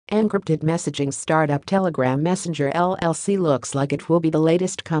Encrypted messaging startup Telegram Messenger LLC looks like it will be the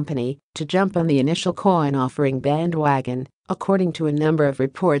latest company to jump on the initial coin offering bandwagon, according to a number of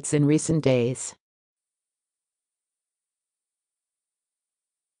reports in recent days.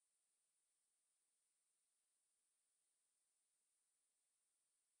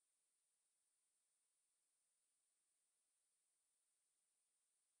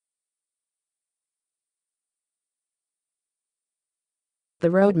 The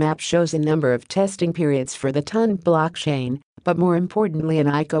roadmap shows a number of testing periods for the TON blockchain, but more importantly an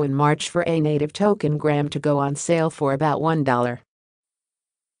ICO in March for a native token Gram to go on sale for about $1.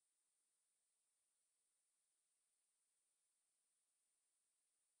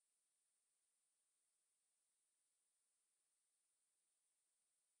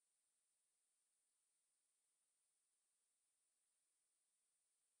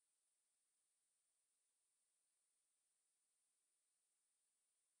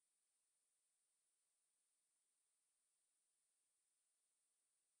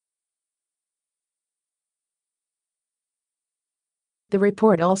 The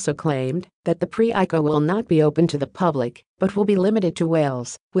report also claimed that the pre-ICO will not be open to the public, but will be limited to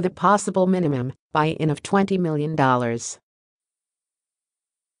whales, with a possible minimum buy-in of $20 million.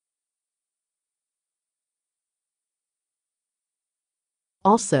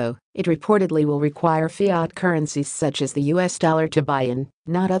 Also, it reportedly will require fiat currencies such as the US dollar to buy in,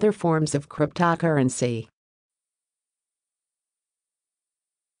 not other forms of cryptocurrency.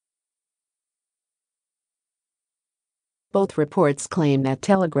 Both reports claim that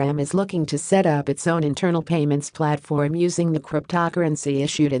Telegram is looking to set up its own internal payments platform using the cryptocurrency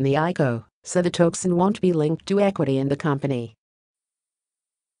issued in the ICO, so the token won't be linked to equity in the company.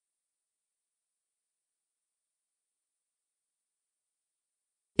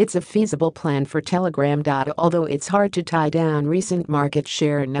 It's a feasible plan for Telegram. Although it's hard to tie down recent market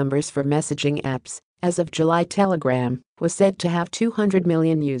share numbers for messaging apps, as of July Telegram was said to have 200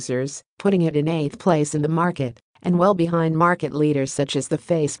 million users, putting it in 8th place in the market, and well behind market leaders such as the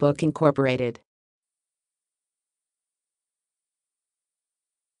Facebook Incorporated.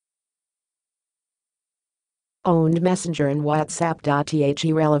 Owned Messenger and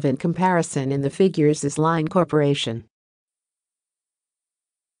WhatsApp. Relevant comparison in the figures is Line Corporation.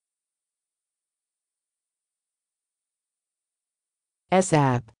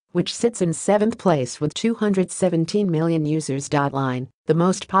 S-App, which sits in 7th place with 217 million users. Line, the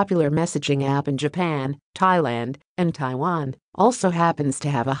most popular messaging app in Japan, Thailand, and Taiwan, also happens to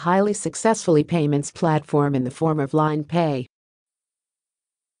have a highly successful payments platform in the form of Line Pay.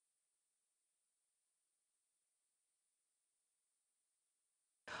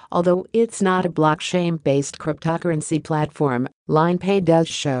 Although it's not a blockchain-based cryptocurrency platform, Line Pay does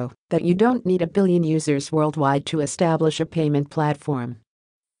show that you don't need a billion users worldwide to establish a payment platform.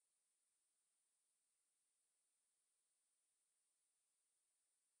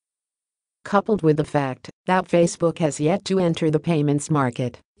 Coupled with the fact that Facebook has yet to enter the payments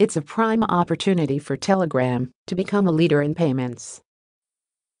market, it's a prime opportunity for Telegram to become a leader in payments.